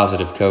produce a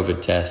positive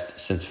COVID test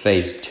since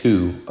Phase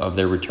 2 of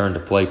their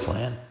return-to-play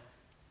plan.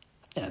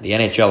 The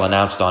NHL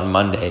announced on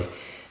Monday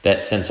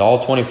that since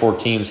all 24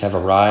 teams have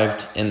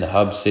arrived in the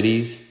hub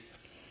cities,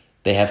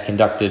 they have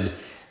conducted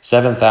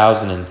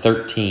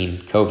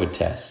 7,013 COVID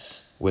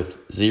tests with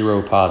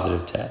 0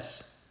 positive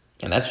tests.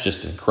 And that's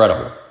just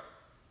incredible.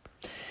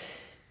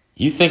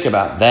 You think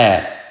about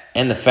that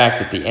and the fact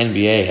that the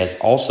NBA has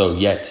also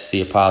yet to see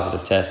a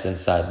positive test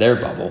inside their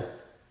bubble.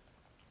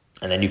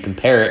 And then you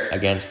compare it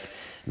against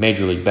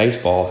Major League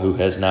Baseball, who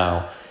has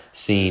now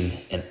seen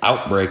an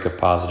outbreak of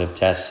positive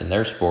tests in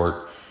their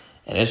sport,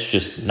 and it's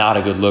just not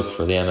a good look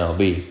for the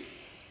MLB.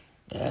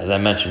 As I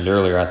mentioned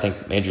earlier, I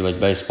think Major League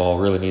Baseball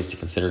really needs to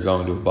consider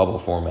going to a bubble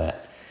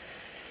format.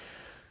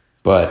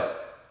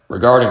 But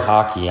regarding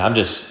hockey, I'm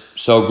just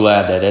so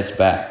glad that it's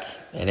back.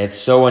 And it's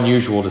so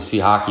unusual to see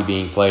hockey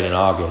being played in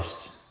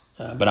August,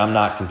 but I'm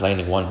not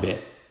complaining one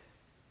bit.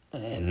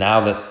 And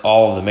now that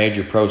all of the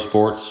major pro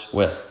sports,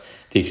 with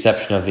the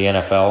exception of the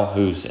NFL,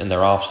 who's in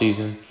their off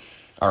season,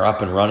 are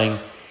up and running,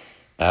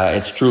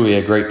 it's truly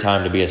a great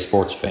time to be a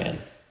sports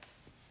fan.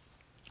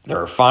 There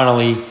are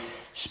finally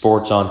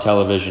sports on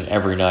television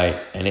every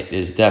night, and it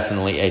is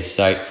definitely a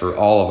sight for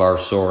all of our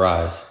sore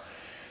eyes,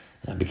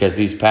 because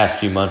these past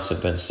few months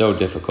have been so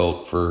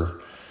difficult for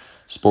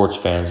sports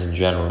fans in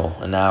general,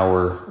 and now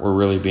we're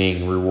really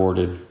being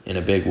rewarded in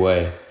a big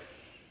way.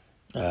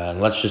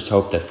 And let's just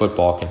hope that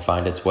football can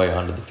find its way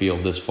onto the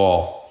field this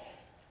fall.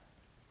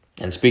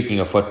 And speaking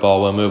of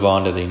football, we'll move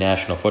on to the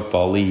National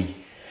Football League.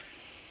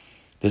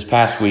 This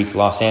past week,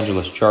 Los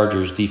Angeles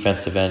Chargers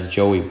defensive end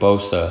Joey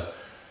Bosa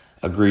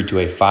agreed to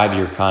a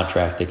 5-year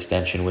contract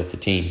extension with the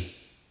team.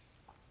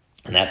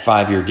 And that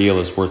 5-year deal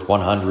is worth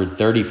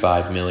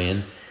 $135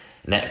 million,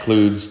 and that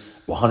includes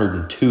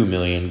 $102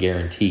 million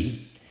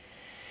guaranteed.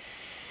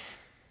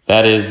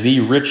 That is the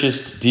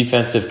richest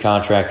defensive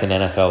contract in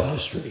NFL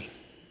history.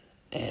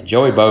 And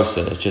Joey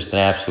Bosa is just an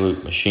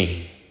absolute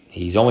machine.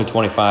 He's only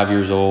 25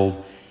 years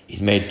old.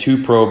 He's made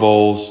 2 Pro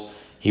Bowls.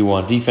 He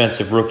won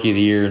Defensive Rookie of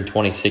the Year in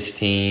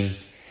 2016.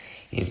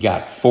 He's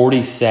got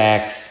 40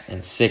 sacks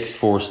and 6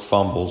 forced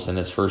fumbles in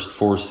his first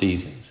 4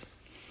 seasons.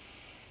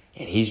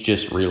 And he's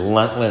just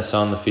relentless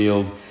on the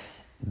field.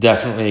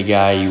 Definitely a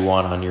guy you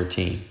want on your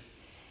team.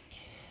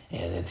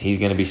 And he's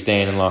going to be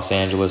staying in Los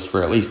Angeles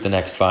for at least the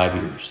next 5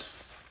 years.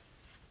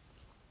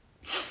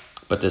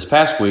 But this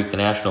past week, the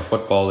National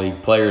Football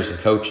League players and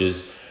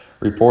coaches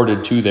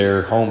reported to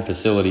their home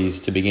facilities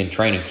to begin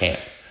training camp.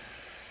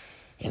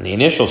 And the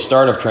initial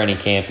start of training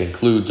camp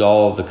includes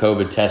all of the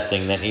COVID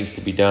testing that needs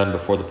to be done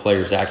before the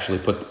players actually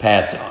put the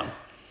pads on.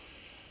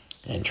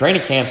 And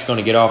training camp's going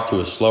to get off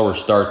to a slower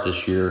start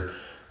this year,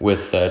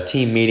 with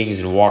team meetings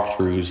and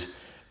walkthroughs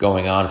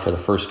going on for the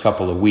first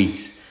couple of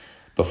weeks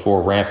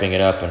before ramping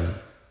it up and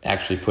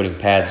actually putting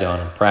pads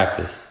on in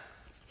practice.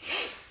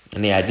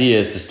 And the idea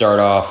is to start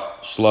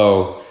off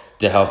slow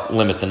to help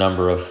limit the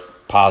number of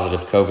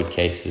positive COVID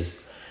cases.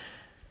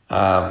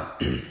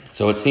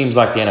 So it seems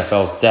like the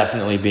NFL is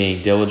definitely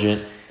being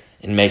diligent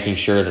in making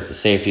sure that the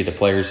safety of the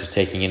players is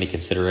taken into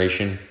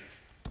consideration.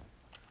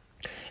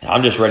 And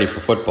I'm just ready for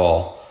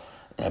football,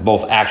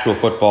 both actual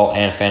football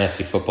and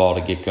fantasy football,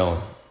 to get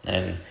going.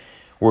 And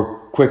we're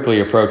quickly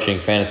approaching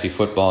fantasy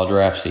football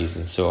draft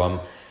season, so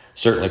I'm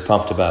certainly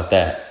pumped about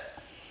that.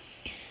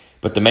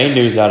 But the main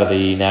news out of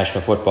the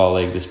National Football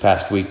League this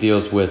past week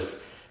deals with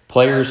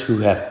players who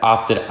have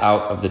opted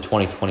out of the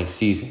 2020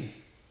 season.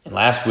 And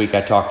last week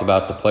I talked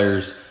about the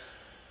players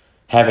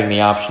having the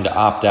option to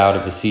opt out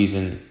of the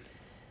season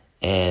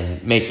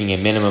and making a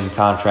minimum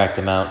contract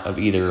amount of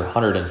either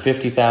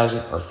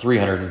 $150,000 or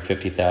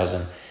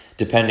 $350,000,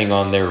 depending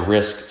on their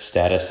risk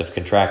status of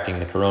contracting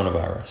the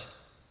coronavirus.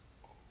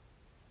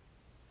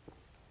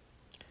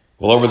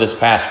 Well, over this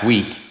past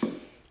week,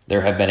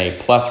 there have been a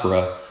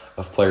plethora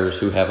of players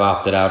who have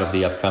opted out of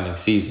the upcoming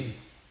season.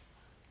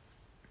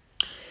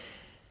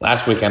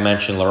 Last week I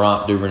mentioned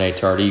Laurent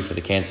Duvernay-Tardif for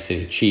the Kansas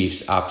City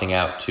Chiefs opting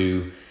out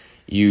to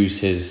use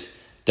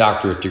his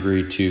doctorate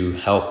degree to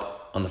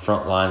help on the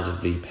front lines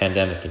of the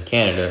pandemic in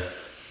Canada.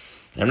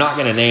 And I'm not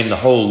going to name the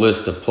whole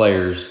list of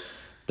players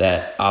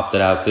that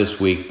opted out this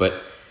week,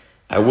 but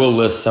I will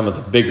list some of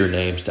the bigger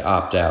names to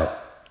opt out.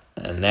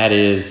 And that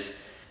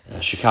is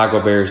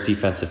Chicago Bears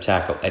defensive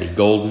tackle Eddie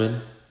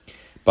Goldman,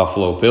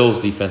 Buffalo Bills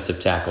defensive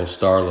tackle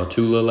Star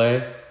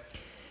Lotulelei,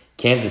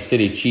 Kansas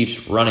City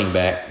Chiefs running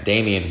back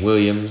Damian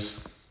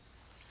Williams,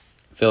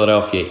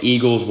 Philadelphia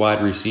Eagles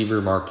wide receiver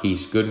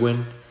Marquise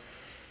Goodwin,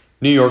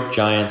 New York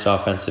Giants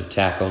offensive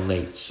tackle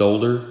Nate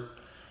Solder,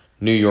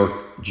 New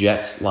York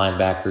Jets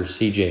linebacker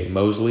C.J.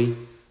 Mosley,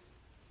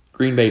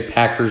 Green Bay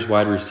Packers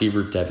wide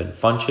receiver Devin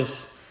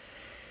Funchess,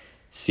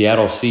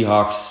 Seattle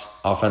Seahawks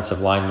offensive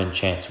lineman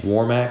Chance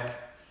Warmack,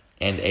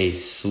 and a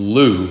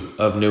slew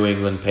of New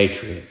England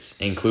Patriots,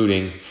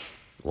 including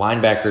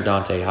linebacker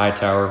Dante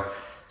Hightower,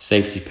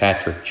 safety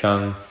Patrick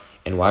Chung,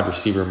 and wide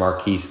receiver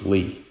Marquise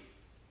Lee.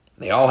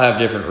 They all have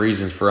different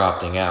reasons for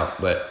opting out,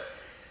 but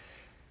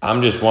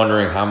I'm just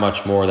wondering how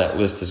much more that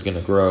list is going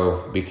to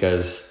grow,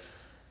 because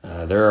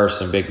there are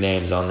some big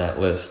names on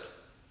that list.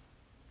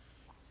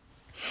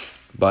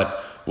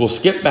 But we'll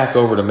skip back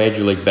over to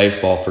Major League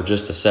Baseball for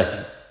just a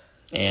second.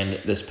 And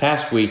this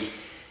past week,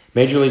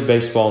 Major League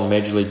Baseball and the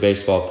Major League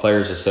Baseball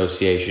Players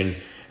Association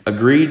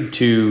agreed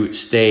to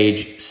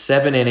stage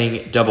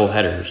 7-inning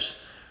doubleheaders,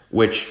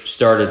 which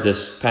started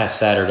this past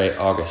Saturday,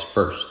 August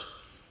 1st.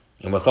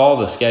 And with all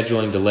the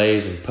scheduling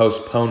delays and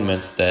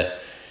postponements that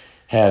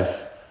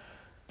have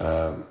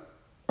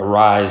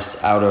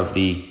arisen out of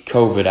the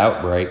COVID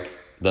outbreak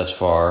thus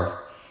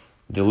far,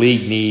 the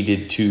league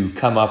needed to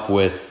come up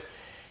with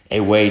a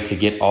way to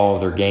get all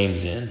of their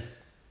games in.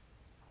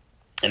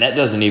 And that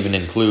doesn't even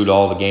include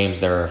all the games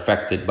that are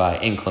affected by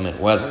inclement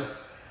weather.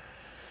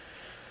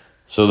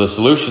 So the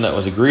solution that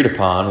was agreed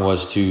upon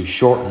was to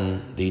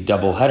shorten the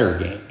doubleheader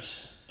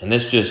games. And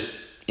this just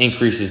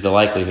increases the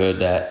likelihood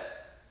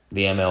that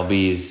the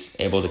MLB is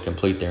able to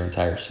complete their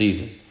entire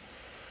season.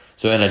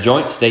 So in a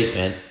joint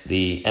statement,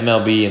 the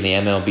MLB and the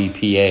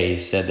MLBPA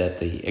said that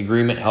the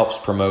agreement helps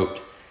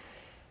promote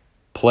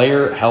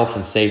player health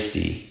and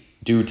safety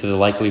due to the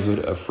likelihood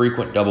of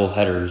frequent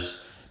doubleheaders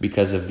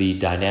because of the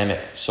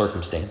dynamic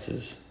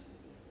circumstances.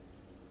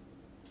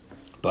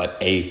 But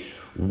a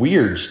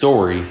weird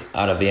story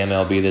out of the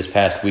MLB this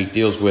past week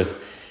deals with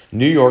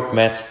New York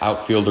Mets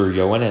outfielder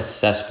Yoenis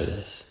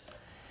Cespedes.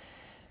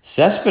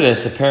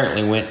 Cespedes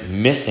apparently went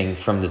missing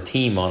from the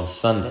team on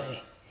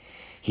Sunday.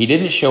 He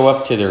didn't show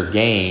up to their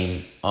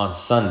game on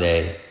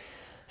Sunday,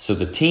 so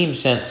the team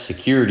sent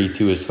security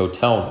to his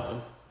hotel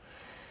room.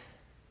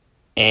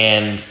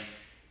 And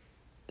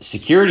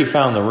security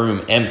found the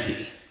room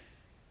empty.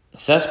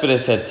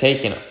 Cespedes had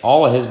taken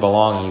all of his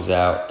belongings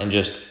out and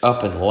just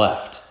up and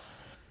left.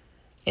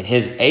 And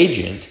his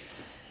agent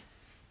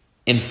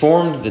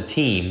informed the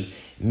team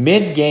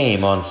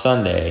mid-game on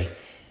Sunday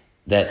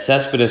that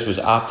Cespedes was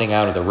opting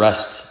out of the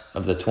rest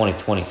of the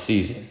 2020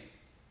 season.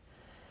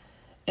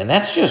 And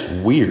that's just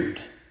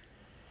weird.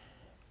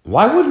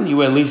 Why wouldn't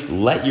you at least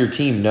let your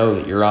team know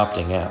that you're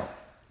opting out?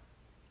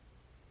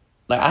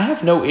 Like, I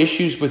have no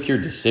issues with your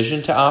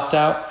decision to opt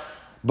out,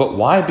 but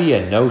why be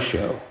a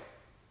no-show?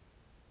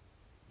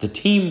 The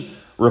team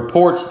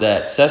reports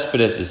that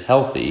Cespedes is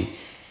healthy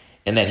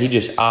and that he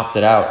just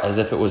opted out as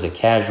if it was a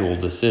casual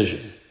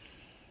decision.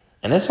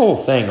 And this whole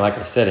thing, like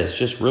I said, is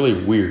just really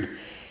weird.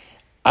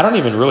 I don't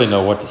even really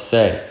know what to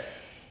say.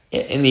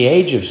 In the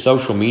age of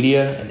social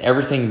media and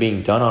everything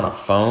being done on a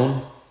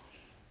phone,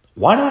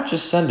 why not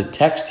just send a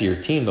text to your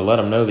team to let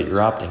them know that you're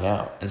opting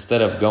out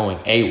instead of going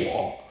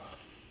AWOL?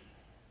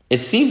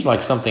 It seems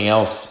like something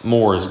else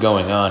more is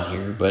going on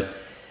here, but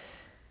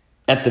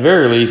at the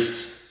very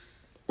least,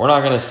 we're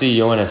not going to see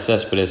Yoenis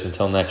Cespedes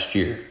until next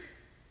year.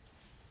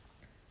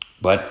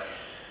 But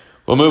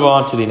we'll move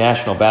on to the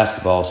National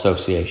Basketball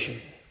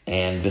Association.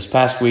 And this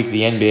past week,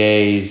 the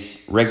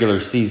NBA's regular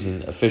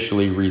season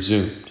officially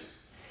resumed.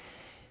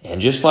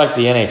 And just like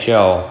the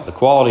NHL, the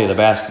quality of the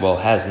basketball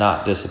has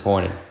not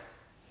disappointed.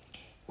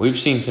 We've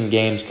seen some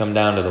games come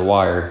down to the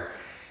wire,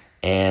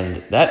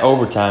 and that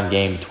overtime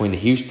game between the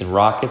Houston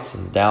Rockets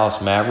and the Dallas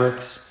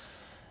Mavericks,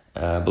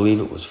 I believe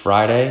it was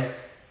Friday,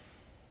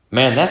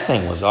 man, that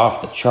thing was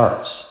off the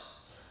charts.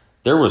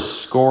 There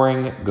was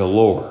scoring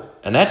galore,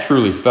 and that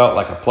truly felt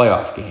like a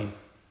playoff game.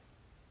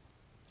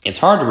 It's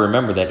hard to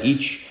remember that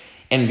each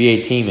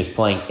NBA team is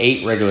playing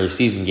 8 regular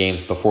season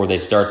games before they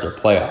start their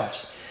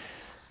playoffs.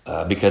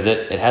 Because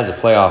it has a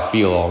playoff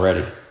feel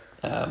already.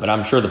 But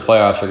I'm sure the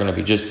playoffs are going to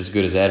be just as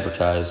good as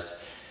advertised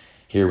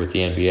here with the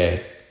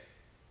NBA.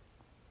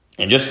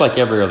 And just like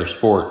every other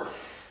sport,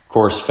 of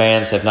course,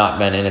 fans have not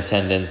been in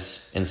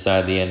attendance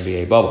inside the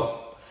NBA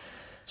bubble.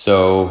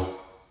 So,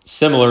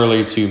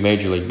 similarly to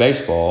Major League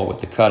Baseball with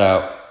the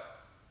cutout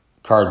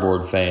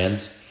cardboard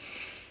fans,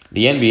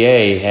 the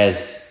NBA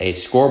has a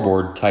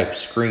scoreboard-type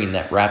screen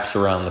that wraps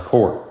around the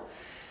court.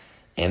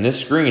 And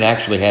this screen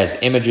actually has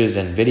images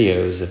and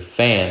videos of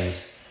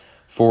fans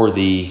for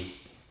the,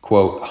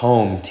 quote,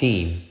 home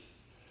team.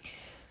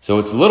 So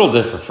it's a little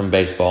different from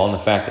baseball in the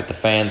fact that the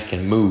fans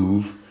can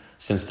move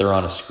since they're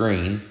on a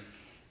screen.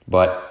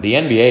 But the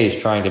NBA is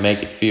trying to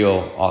make it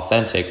feel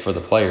authentic for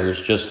the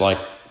players, just like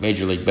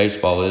Major League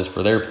Baseball is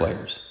for their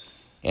players.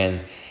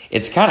 And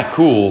it's kind of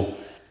cool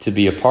to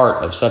be a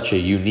part of such a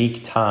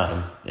unique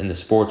time in the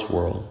sports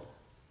world.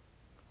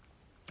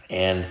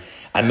 And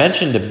I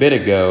mentioned a bit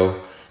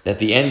ago that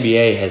the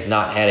NBA has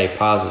not had a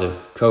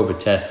positive COVID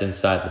test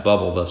inside the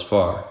bubble thus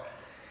far.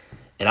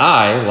 And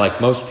I, like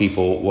most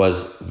people,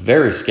 was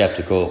very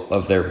skeptical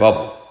of their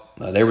bubble.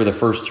 They were the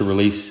first to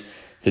release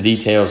the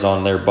details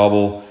on their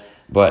bubble,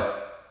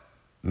 but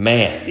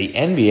man, the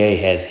NBA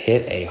has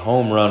hit a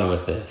home run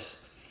with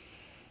this.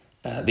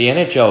 The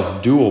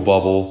NHL's dual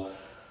bubble,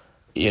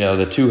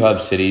 the 2 hub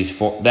cities,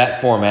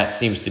 that format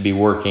seems to be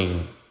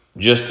working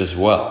just as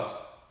well.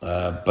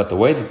 But the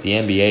way that the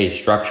NBA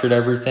structured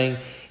everything,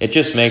 it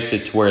just makes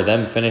it to where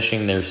them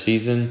finishing their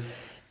season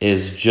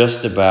is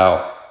just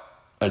about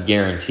a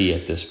guarantee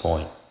at this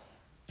point.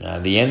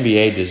 The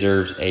NBA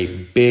deserves a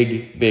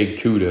big, big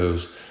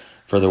kudos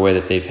for the way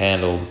that they've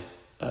handled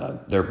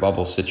their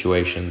bubble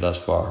situation thus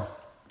far.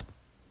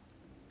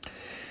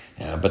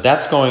 But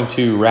that's going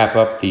to wrap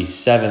up the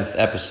 7th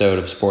episode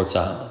of Sports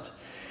Island.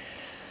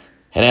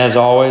 And as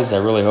always, I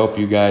really hope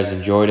you guys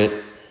enjoyed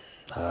it.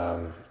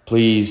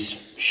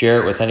 Please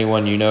share it with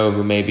anyone you know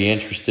who may be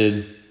interested.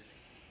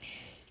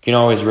 You can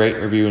always rate,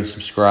 review, and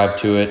subscribe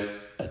to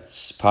it.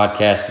 This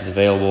podcast is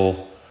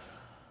available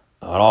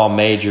on all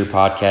major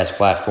podcast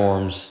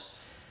platforms.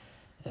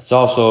 It's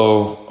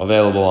also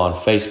available on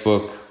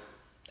Facebook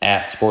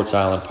at Sports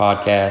Island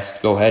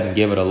Podcast. Go ahead and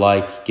give it a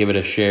like, give it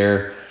a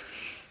share.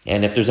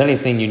 And if there's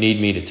anything you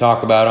need me to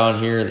talk about on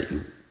here that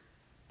you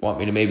want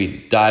me to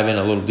maybe dive in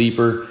a little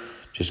deeper,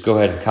 just go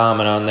ahead and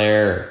comment on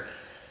there. Or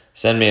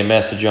send me a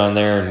message on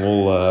there, and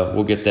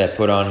we'll get that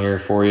put on here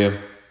for you.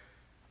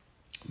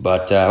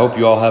 But I hope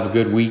you all have a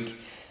good week.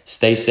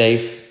 Stay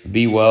safe,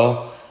 be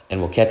well, and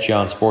we'll catch you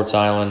on Sports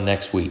Island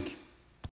next week.